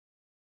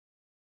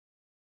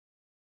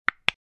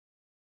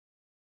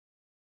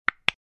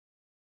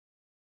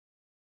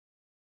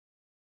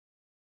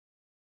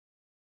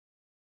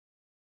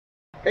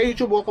Hey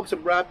YouTube, welcome sa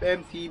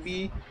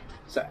braaapmtb.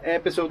 Sa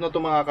episode na ito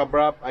mga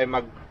ka-Braaap ay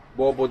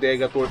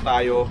mag-Bodega tour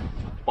tayo,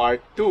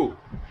 part 2.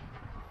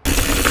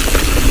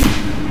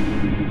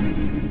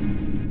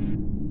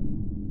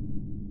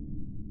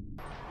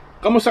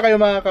 Kamusta kayo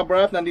mga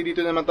ka-Braaap? Nandito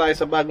naman tayo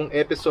sa bagong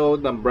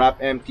episode ng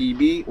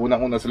braaapmtb.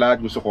 Unang-una sa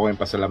lahat, gusto ko kayong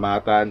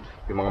pasalamatan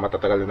yung mga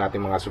matatagal na natin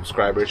mga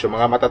subscribers, yung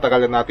mga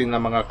matatagal na natin na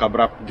mga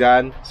ka-Braaap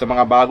dyan, sa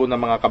mga bago na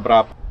mga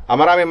ka-Braaap.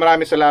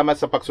 Maraming salamat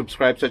sa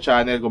pag-subscribe sa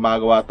channel.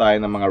 Gumagawa tayo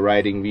ng mga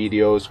riding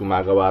videos,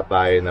 gumagawa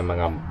tayo ng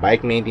mga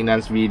bike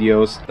maintenance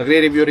videos.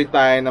 Nagre-review rin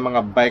tayo ng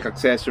mga bike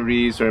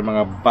accessories or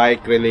mga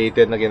bike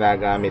related na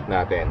ginagamit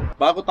natin.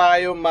 Bago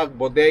tayo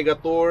mag-Bodega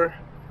tour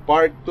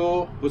part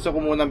 2, gusto ko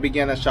munang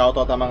bigyan ng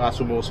shoutout ang mga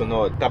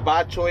sumusunod.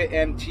 Tabachoy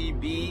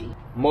MTB,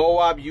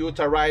 Moab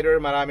Utah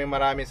Rider,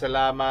 maraming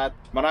salamat.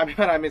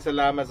 Maraming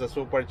salamat sa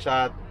super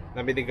chat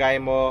na binigay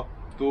mo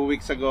 2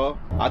 weeks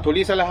ago. At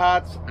huli sa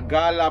lahat,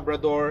 Gal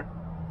Labrador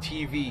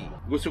TV.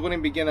 Gusto ko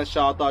rin bigyan ng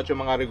shoutout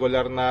yung mga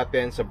regular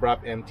natin sa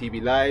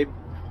braaapmtb Live.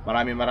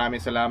 Maraming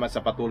salamat sa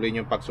patuloy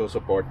niyong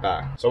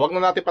pagsusuporta. So wag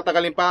na natin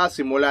patagalin pa,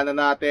 simulan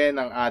na natin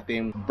ang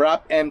ating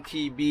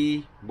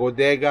braaapmtb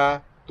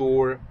Bodega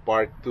Tour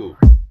Part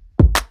 2.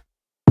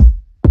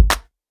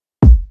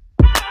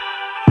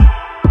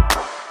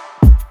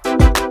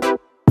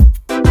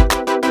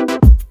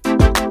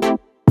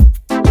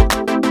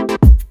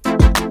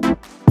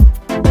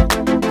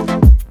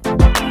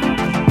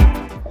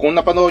 Kung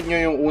napanood nyo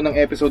yung unang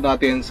episode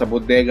natin sa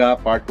Bodega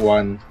Part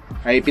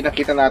 1, ay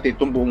pinakita natin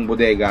itong buong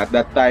bodega. At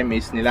that time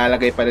is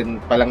nilalagay pa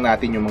lang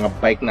natin yung mga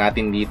bike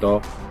natin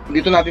dito.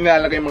 Dito natin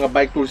nilalagay yung mga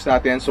bike tools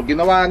natin. So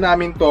ginawa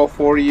namin to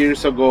 4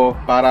 years ago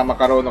para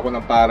makaroon ako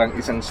ng parang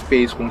isang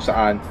space kung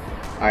saan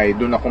ay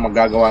doon ako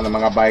magagawa ng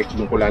mga bike.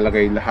 Doon ko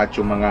lalagay lahat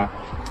yung mga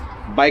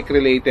bike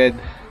related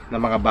na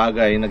mga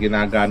bagay na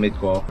ginagamit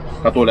ko.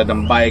 Katulad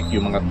ng bike,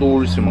 yung mga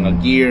tools, yung mga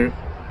gear.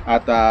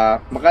 At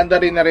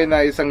maganda rin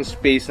na isang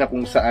space na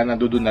kung saan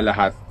nandoon na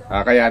lahat.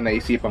 Kaya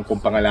naisipan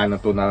kong pangalanan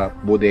to na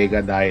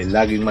bodega dahil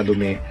laging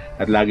madumi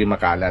at laging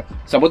makalat.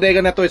 Sa bodega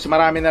na to is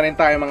marami na rin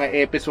tayo mga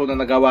episode na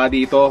nagawa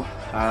dito.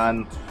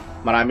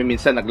 Marami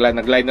minsan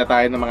nag-live na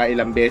tayo ng mga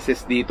ilang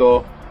beses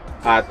dito.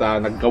 At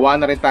naggawa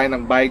na rin tayo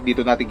ng bike.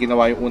 Dito natin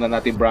ginawa yung una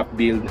natin Braaap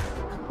build.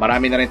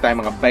 Marami na rin tayo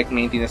mga bike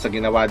maintenance na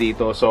ginawa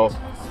dito. So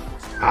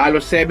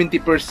halos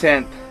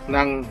 70%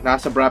 ng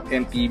nasa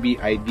braaapmtb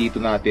ay dito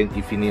natin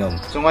i-film.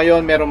 So ngayon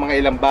merong mga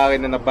ilang bagay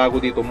na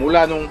nabago dito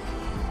mula nung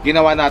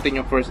ginawa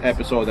natin yung first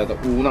episode. At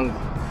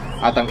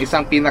ang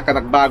isang pinaka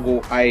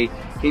nagbago ay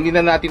hindi na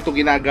natin to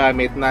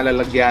ginagamit na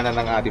lalagyanan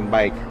ng ating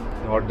bike.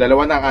 Or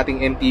dalawa na ang ating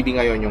MTB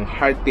ngayon, yung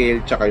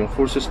hardtail tsaka yung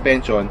full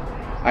suspension,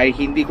 ay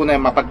hindi ko na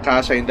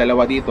mapagkasya yung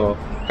dalawa dito.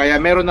 Kaya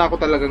meron na ako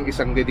talagang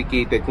isang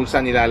dedicated kung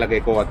saan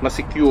nilalagay ko at mas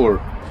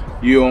secure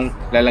yung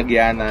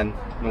lalagyanan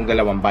ng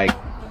dalawang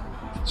bike.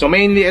 So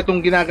mainly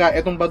itong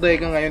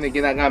bodega ngayon ay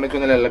ginagamit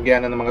ko na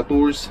lalagyanan ng mga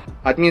tools.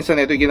 At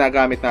minsan ito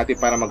ginagamit natin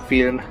para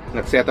mag-film.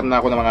 Nag-setup na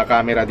ako ng mga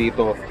camera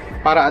dito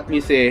para at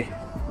least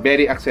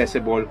very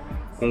accessible.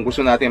 Kung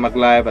gusto natin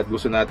mag-live at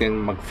gusto natin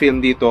mag-film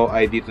dito,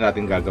 ay dito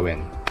natin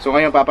gagawin. So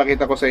ngayon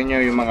papakita ko sa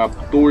inyo yung mga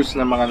tools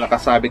na mga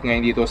nakasabit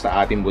ngayon dito sa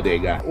ating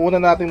bodega.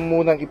 Una natin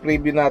munang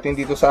i-preview natin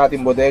dito sa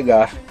ating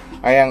bodega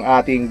ay ang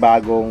ating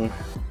bagong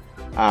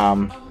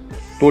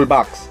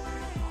toolbox.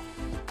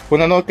 Kung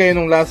nanood kayo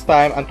nung last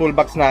time, ang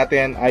toolbox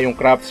natin ay yung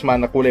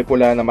Craftsman na kulay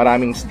pula na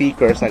maraming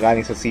stickers na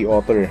galing sa Sea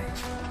Otter.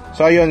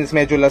 So ayun, is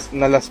medyo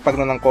nalaspag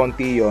na ng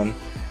konti yon.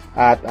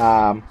 At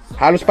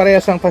halos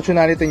parehas ang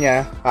functionality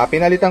niya.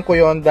 Pinalitan ko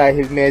yon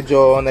dahil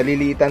medyo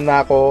naliliitan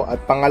na ako.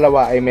 At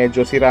pangalawa ay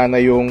medyo sira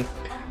na yung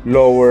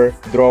lower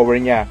drawer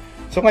niya.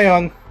 So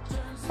ngayon,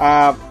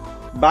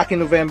 back in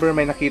November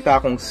may nakita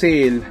akong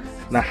sale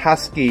na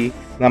husky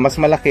na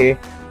mas malaki,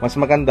 mas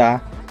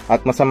maganda,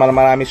 at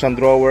marami siyang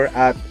drawer.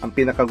 At ang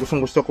pinaka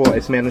gusto ko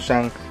is meron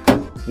siyang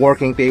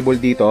working table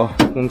dito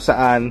kung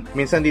saan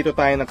minsan dito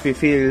tayo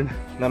nagfi-film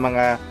na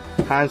mga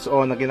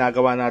hands-on na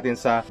ginagawa natin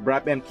sa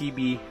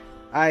braaapmtb.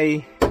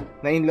 Ay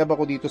na-inlove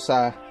ako dito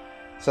sa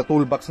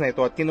toolbox na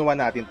ito at kinuha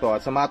natin to.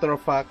 At sa matter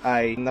of fact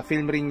ay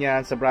na-film rin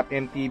yan sa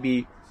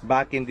braaapmtb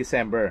back in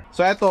December.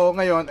 So ito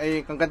ngayon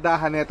ay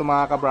kagandahan nito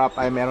mga ka-Braaap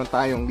ay meron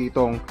tayong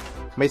ditong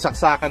may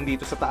saksakan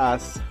dito sa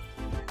taas.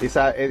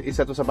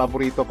 Isa to sa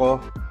paborito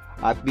ko.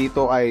 At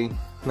dito ay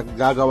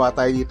naggagawa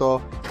tayo dito.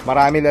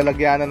 Marami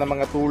lalagyanan ng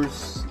mga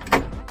tools.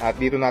 At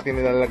dito natin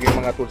nilalagay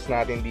mga tools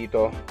natin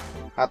dito.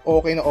 At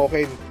okay na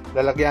okay.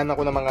 Lalagyanan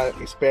ko ng mga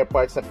spare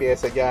parts na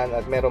pyesa dyan.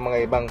 At meron mga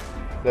ibang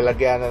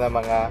lalagyanan ng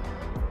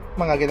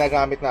mga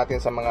ginagamit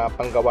natin sa mga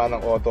panggawa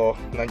ng auto.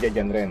 Nandiyan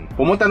dyan rin.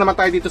 Pumunta naman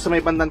tayo dito sa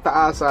may bandang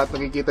taas. At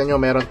nakikita nyo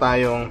meron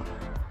tayong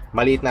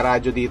maliit na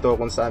radyo dito.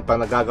 Kung saan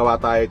pa nagagawa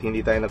tayo at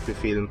hindi tayo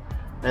nagpi-film,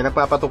 ay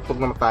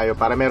nagpapatugtog naman tayo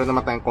para meron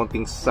naman tayong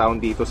konting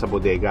sound dito sa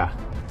bodega.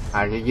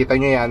 Nakikita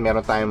nyo yan, meron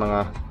tayong mga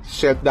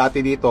shelf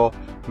dati dito.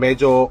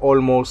 Medyo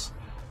almost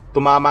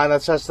tumama na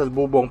siya sa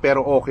bubong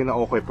pero okay na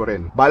okay po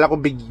rin. Bala ko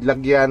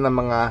lagyan ng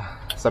mga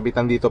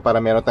sabitan dito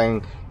para meron tayong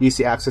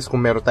easy access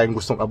kung meron tayong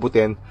gustong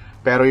abutin.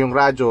 Pero yung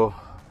radyo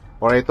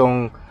or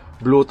itong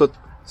Bluetooth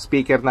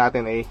speaker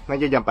natin ay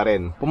nandiyan pa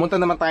rin. Pumunta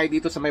naman tayo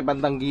dito sa may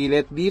bandang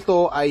gilid.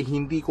 Dito ay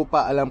hindi ko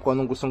pa alam kung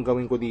anong gustong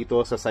gawin ko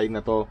dito sa side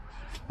na to.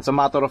 As a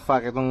matter of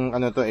fact, itong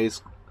ano to is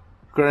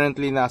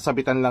currently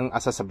nasabitan lang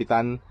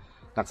sabitan.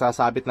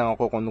 Nagsasabit lang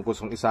ako kung anong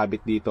gustong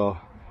isabit dito.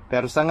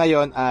 Pero sa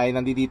ngayon ay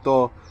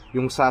nandito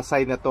yung sa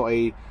side na to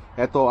ay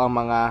ito ang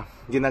mga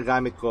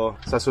ginagamit ko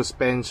sa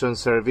suspension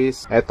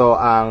service. Ito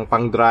ang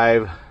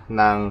pang-drive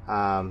ng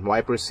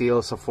wiper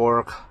seal sa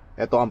fork.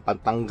 Ito ang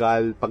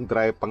pantanggal,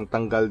 pag-drive,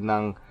 pangtanggal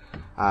ng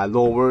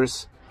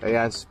lowers.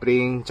 Ayan,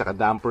 spring, tsaka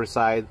damper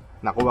side.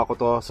 Nakuha ko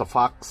to sa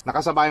Fox.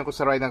 Nakasabayan ko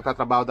sa ride ng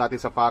tatrabaho dati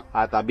sa Fox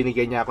at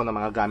binigay niya ako ng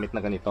mga gamit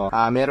na ganito.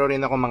 Meron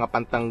rin ako mga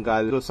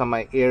pantanggal sa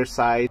may air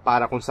side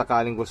para kung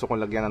sakaling gusto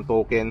kong lagyan ng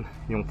token,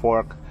 yung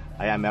fork.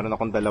 Ayan, meron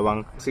akong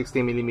dalawang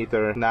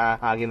 60mm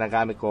na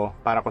ginagamit ko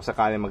para kung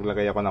sakaling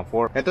maglagay ako ng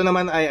fork. Ito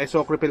naman ay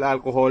isopropyl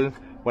alcohol.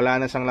 Wala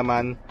na siyang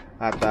laman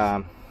at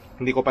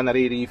hindi ko pa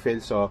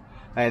nare-refill, so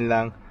ayan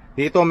lang.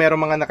 Dito meron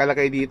mga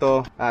nakalagay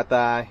dito at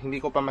hindi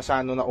ko pa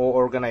masyado na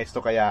o-organize to,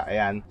 kaya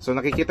ayan. So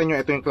nakikita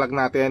nyo, ito yung plug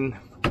natin.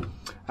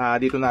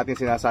 Dito natin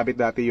sinasabit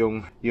dati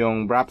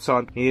yung Braaap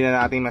sound. Hindi na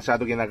natin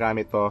masyado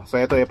ginagamit to. So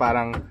ito ay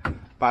parang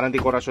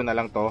dekorasyon na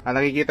lang to.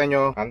 Nakikita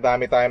nyo, ang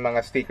dami tayong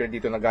mga sticker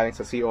dito na galing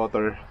sa Sea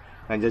Otter.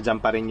 Nandiyan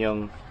pa rin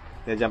yung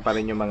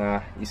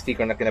mga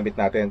sticker na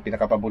kinabit natin.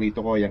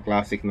 Pinakapaborito ko yung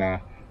classic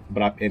na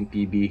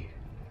braaapmtb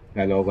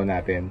na logo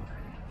natin.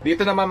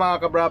 Dito naman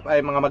mga ka-Braaap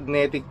ay mga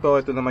magnetic to.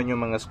 Ito naman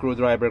yung mga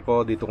screwdriver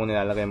ko. Dito ko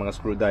nilalagay mga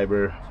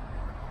screwdriver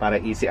para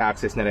easy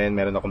access na rin.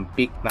 Meron akong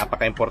pick,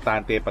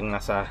 napaka-importante pag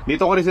nasa.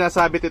 Dito ko rin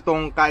sinasabit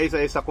itong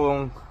kaisa-isa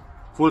kong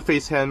full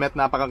face helmet.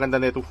 Napakaganda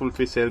na itong full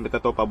face helmet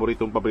na to.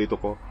 Paborito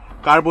ko.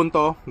 Carbon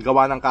to,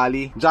 gawa ng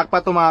kali.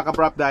 Jackpot to mga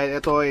ka-Braaap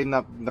dahil ito ay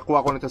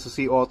nakuha ko nito sa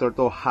Sea Otter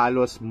to.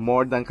 Halos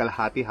more than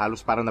kalahati.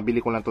 Halos parang nabili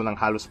ko lang to ng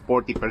halos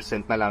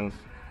 40% na lang.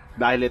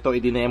 Dahil ito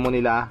idinemo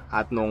nila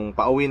at nung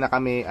pauwi na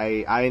kami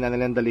ay ayaw na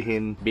nilang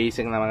dalihin.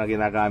 Basic na mga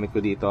ginagamit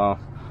ko dito.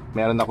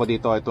 Meron ako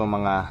dito itong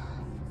mga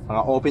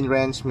open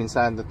wrench.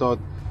 Minsan ito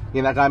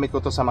ginagamit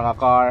ko to sa mga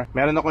car.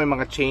 Meron ako yung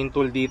mga chain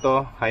tool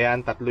dito. Ayan,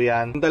 3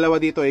 yan. Yung dalawa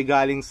dito ay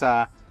galing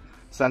sa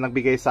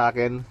nagbigay sa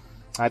akin.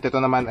 At ito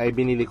naman ay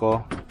binili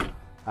ko.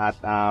 At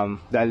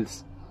dahil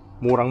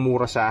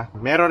murang-mura siya.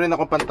 Meron rin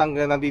ako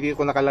pantanggal. Nandito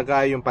ko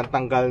nakalagay yung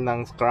pantanggal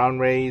ng crown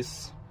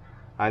race.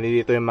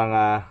 Nandito yung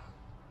mga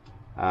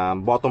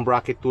bottom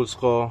bracket tools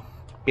ko.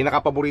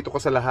 Pinakapaborito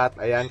ko sa lahat,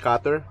 ayan,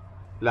 cutter.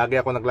 Lagi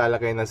ako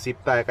naglalagay ng zip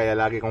tie, kaya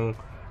lagi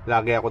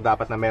ako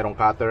dapat na merong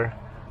cutter.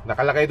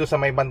 Nakalagay doon sa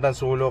may bandang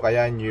sulok,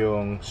 ayan,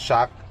 yung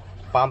shock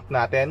pump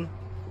natin.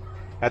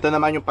 Ito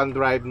naman yung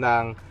pan-drive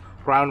ng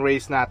crown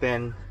race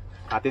natin.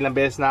 At ilang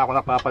beses na ako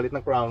nakapalit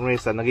ng crown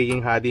race.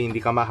 Nagiging hadi,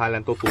 hindi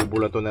kamahalan to, tubo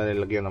lang to na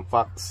nilagyan ng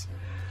Fox.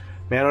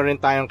 Meron rin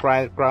tayong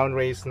crown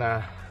race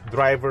na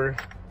driver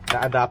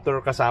na adapter,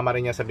 kasama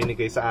rin niya sa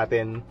binigay sa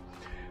atin.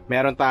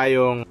 Meron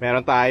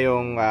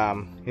tayong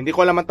hindi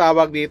ko alam ang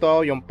tawag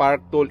dito, yung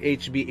Park Tool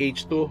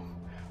HBH2.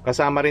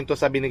 Kasama rin to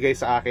sa binigay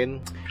sa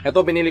akin. Ito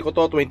binili ko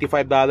to $25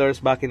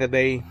 back in the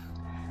day.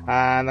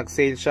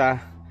 Nag-sale siya.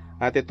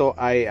 At ito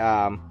ay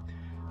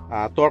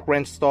torque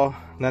wrench to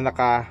na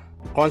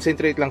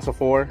naka-concentrate lang sa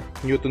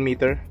 4 Newton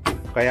meter.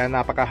 Kaya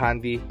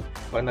napaka-handy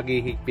pag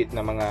naghihigpit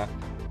ng mga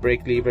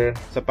brake lever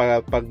sa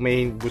pag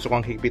may gusto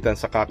kong higpitan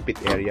sa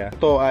cockpit area.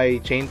 Ito ay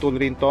chain tool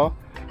rin to.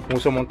 Kung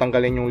gusto mong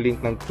tanggalin yung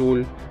link ng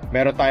tool.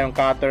 Meron tayong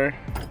cutter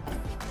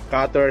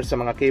sa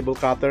mga cable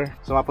cutter.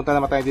 So mapunta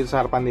naman tayo dito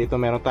sa harapan dito.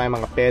 Meron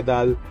tayong mga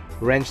pedal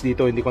wrench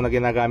dito. Hindi ko na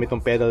ginagamit yung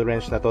pedal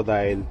wrench na to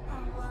dahil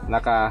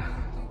naka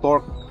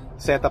torque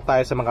setup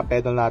tayo sa mga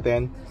pedal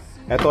natin.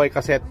 Ito ay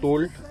cassette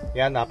tool.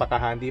 Yan,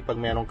 napaka handy pag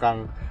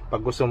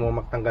pag gusto mo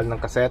magtanggal ng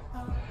cassette.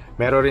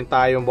 Meron rin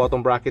tayong bottom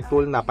bracket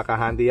tool. Napaka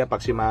handy yan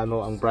pag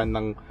Shimano ang brand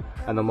ng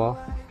ano mo.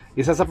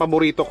 Isa sa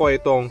paborito ko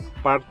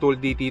itong Park Tool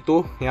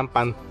DT2. Yan,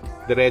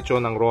 diretso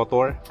ng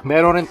rotor.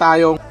 Meron rin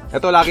tayong,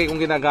 ito lagi kong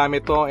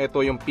ginagamit to.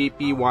 Ito yung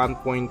PP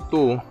 1.2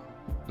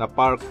 na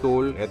Park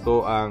Tool.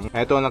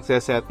 Ito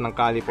nagseset ng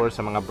caliper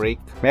sa mga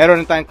brake. Meron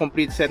rin tayong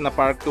complete set na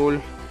Park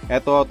Tool.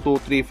 Ito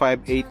 2,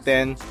 3,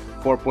 5,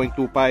 8, 10,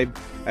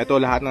 4.25. Ito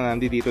lahat na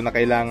nandito na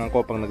kailangan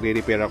ko pang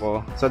nagre-repair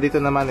ako. So dito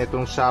naman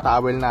itong shock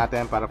towel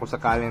natin para kung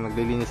sakaling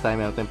naglilinis tayo,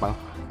 meron tayong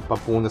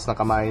pampunas ng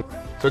kamay.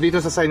 So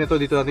dito sa side nito,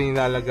 dito natin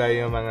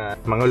nilalagay yung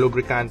mga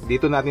lubricant.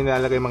 Dito natin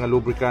nilalagay yung mga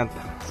lubricant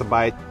sa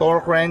bike.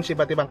 Torque wrench,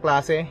 iba't ibang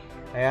klase.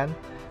 Ayan.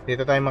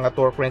 Dito tayong mga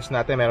torque wrench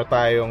natin. Meron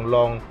tayong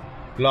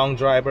long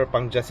driver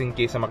pang just in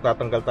case na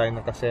magtatanggal tayo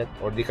ng cassette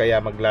or di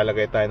kaya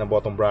maglalagay tayo ng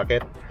bottom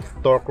bracket.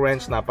 Torque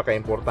wrench,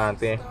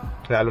 napaka-importante.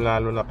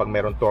 Lalo na pag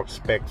meron torque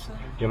specs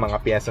yung mga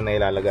piyesa na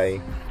ilalagay.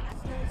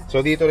 So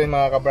dito rin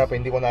mga ka-Braaap,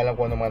 hindi ko na alam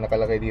kung ano mga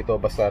nakalagay dito,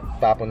 basta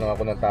tapon lang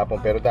ako ng tapon.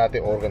 Pero dati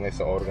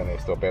organized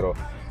to. Pero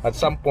at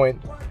some point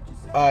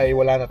ay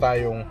wala na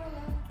tayong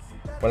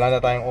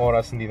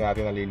oras, hindi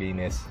natin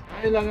nalilinis.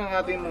 ayun lang ang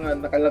ating mga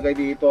nakalagay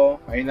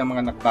dito. Ayun ang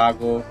mga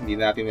nagbago. Hindi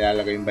natin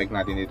nilalagay yung bike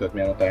natin dito at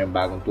meron tayong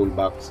bagong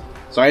toolbox.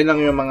 So ayun lang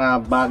yung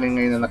mga bagay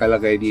ngayon na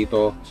nakalagay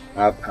dito.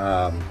 At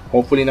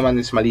hopefully naman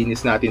is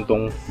malinis natin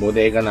tong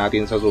bodega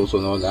natin sa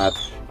susunod. At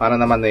para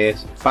naman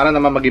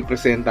maging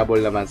presentable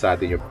naman sa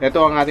atin. Ito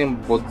ang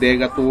ating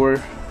bodega tour.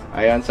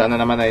 Ayan,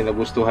 sana naman ay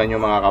nagustuhan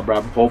yung mga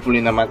ka-Braaap.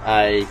 Hopefully naman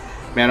ay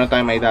meron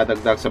tayong may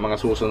dadagdag sa mga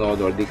susunod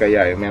or di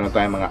kaya meron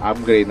tayong mga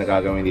upgrade na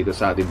gagawin dito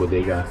sa ating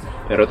bodega.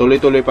 Pero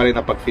tuloy-tuloy pa rin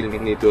ang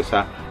pag-filming dito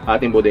sa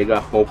ating bodega,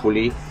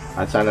 hopefully.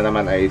 At sana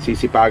naman ay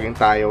sisipagin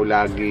tayo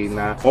lagi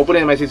na,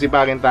 hopefully naman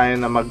sisipagin tayo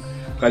na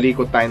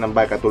magkalikot tayo ng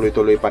bike at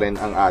tuloy-tuloy pa rin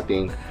ang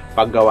ating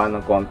paggawa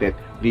ng content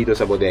dito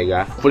sa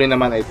bodega. Hopefully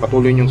naman ay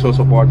patuloy yung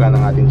susuporta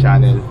ng ating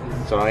channel.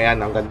 So ayan,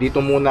 hanggang dito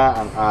muna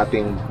ang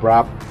ating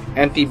Braaap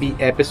MTB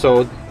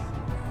episode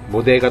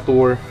Bodega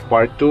Tour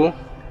Part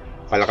 2.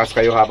 Palakas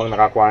kayo habang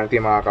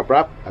naka-quarantine mga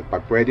ka-Braaap. At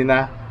pag pwede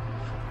na,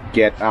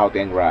 get out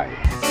and ride.